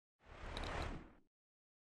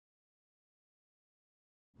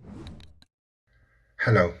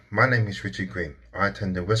Hello, my name is Richard Green. I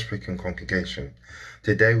attend the West Wickham congregation.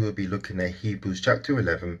 Today we'll be looking at Hebrews chapter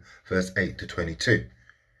 11, verse 8 to 22.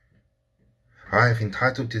 I have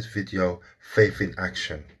entitled this video, Faith in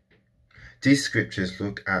Action. These scriptures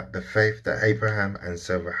look at the faith that Abraham and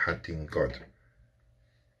Sarah had in God.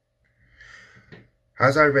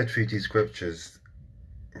 As I read through these scriptures,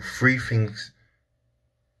 three things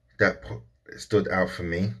that stood out for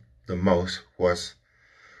me the most was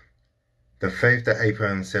the faith that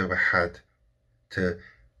Abraham and Sarah had to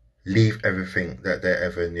leave everything that they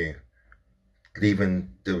ever knew,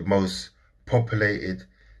 leaving the most populated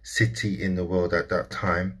city in the world at that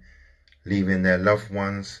time, leaving their loved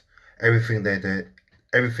ones, everything that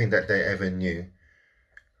they ever knew,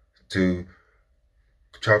 to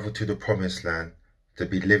travel to the promised land, to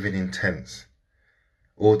be living in tents.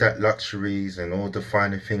 All that luxuries and all the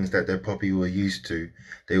finer things that they probably were used to,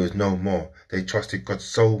 there was no more. They trusted God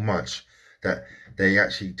so much that they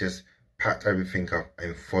actually just packed everything up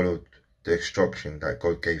and followed the instruction that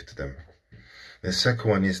God gave to them. The second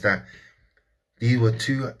one is that these were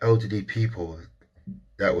two elderly people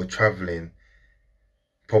that were traveling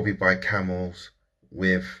probably by camels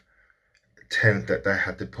with tent that they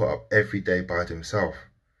had to put up every day by themselves.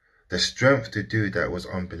 The strength to do that was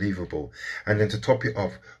unbelievable. And then to top it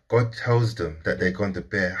off, God tells them that they're going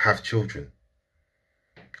to have children.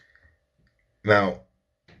 Now,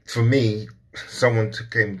 for me, someone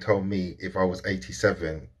came and told me if I was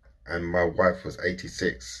 87 and my wife was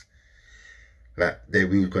 86, that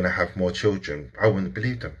we were going to have more children, I wouldn't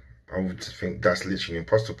believe them. I would think that's literally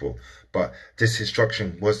impossible. But this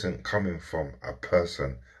instruction wasn't coming from a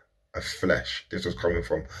person, a flesh. This was coming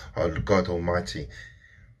from God Almighty.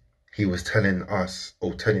 He was telling us,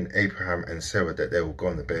 or telling Abraham and Sarah, that they were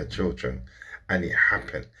going to bear children. And it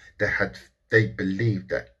happened. They believed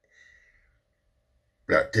that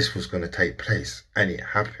this was going to take place, and it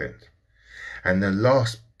happened. And the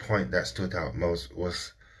last point that stood out most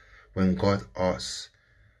was when God asked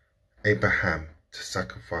Abraham to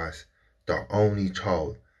sacrifice the only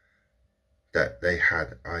child that they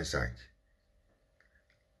had, Isaac.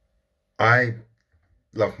 I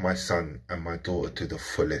love my son and my daughter to the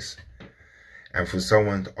fullest, and for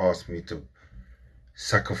someone to ask me to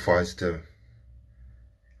sacrifice them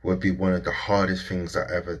would be one of the hardest things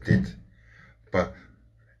I ever did. But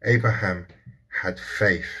Abraham had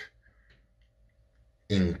faith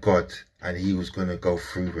in God, and he was going to go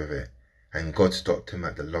through with it, and God stopped him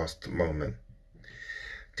at the last moment.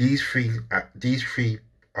 These three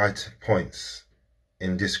points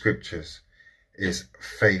in the scriptures is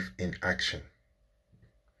faith in action.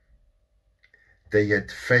 They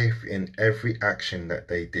had faith in every action that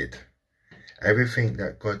they did. Everything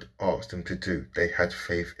that God asked them to do, they had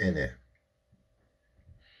faith in it.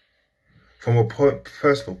 From a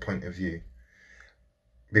personal point of view,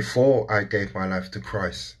 before I gave my life to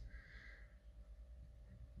Christ,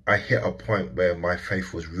 I hit a point where my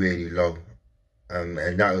faith was really low. And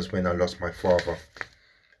that was when I lost my father,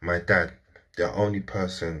 my dad, the only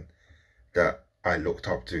person that I looked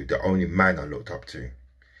up to, the only man I looked up to.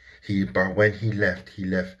 But when he left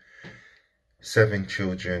 7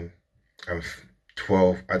 children and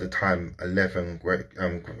 12, at the time, 11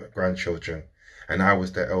 grandchildren. And I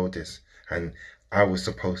was the eldest. And I was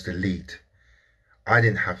supposed to lead. I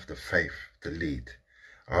didn't have the faith to lead.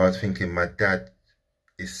 I was thinking, my dad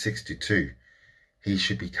is 62. He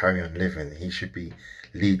should be carrying on living. He should be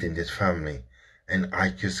leading this family. And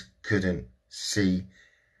I just couldn't see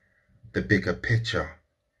the bigger picture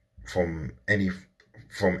from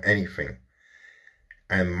anything.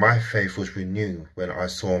 And my faith was renewed when I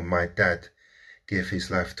saw my dad give his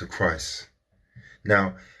life to Christ.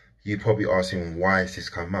 Now, you're probably asking, why has this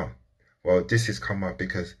come up? Well, this has come up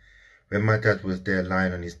because when my dad was there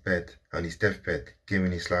lying on his bed, on his deathbed,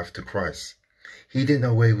 giving his life to Christ, he didn't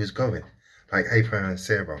know where he was going. Like Abraham and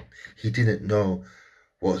Sarah, he didn't know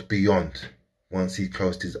what was beyond once he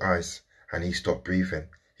closed his eyes and he stopped breathing.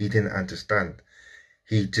 He didn't understand.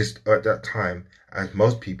 He just, at that time, as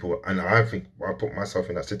most people, and I think I put myself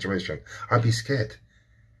in that situation, I'd be scared.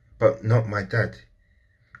 But not my dad.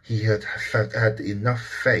 He had enough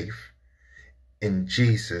faith in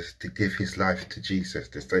Jesus to give his life to Jesus,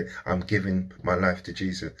 to say, I'm giving my life to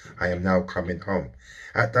Jesus. I am now coming home.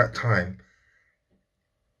 At that time,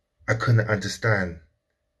 I couldn't understand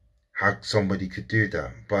how somebody could do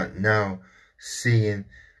that. But now, seeing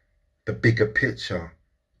the bigger picture,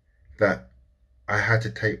 that I had to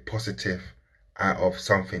take positive out of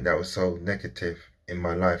something that was so negative in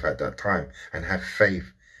my life at that time, and have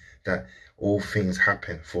faith that all things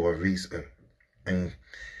happen for a reason.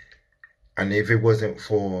 And if it wasn't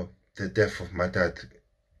for the death of my dad,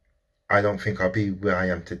 I don't think I'll be where I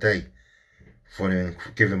am today,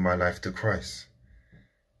 giving my life to Christ.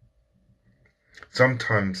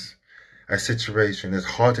 Sometimes a situation, as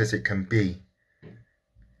hard as it can be,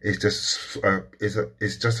 is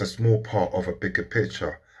just a small part of a bigger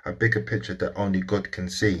picture that only God can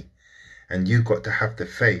see. And you got to have the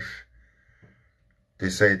faith to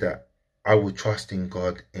say that I will trust in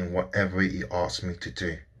God in whatever He asks me to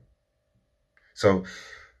do. So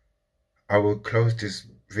I will close this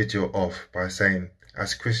video off by saying,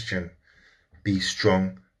 as Christian, be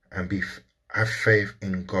strong and have faith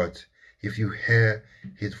in God. If you hear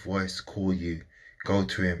His voice call you, go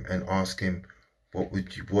to Him and ask Him, what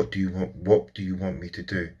do you want me to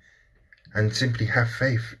do? And simply have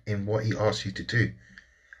faith in what He asks you to do,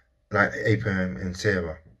 like Abraham and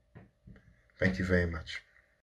Sarah. Thank you very much.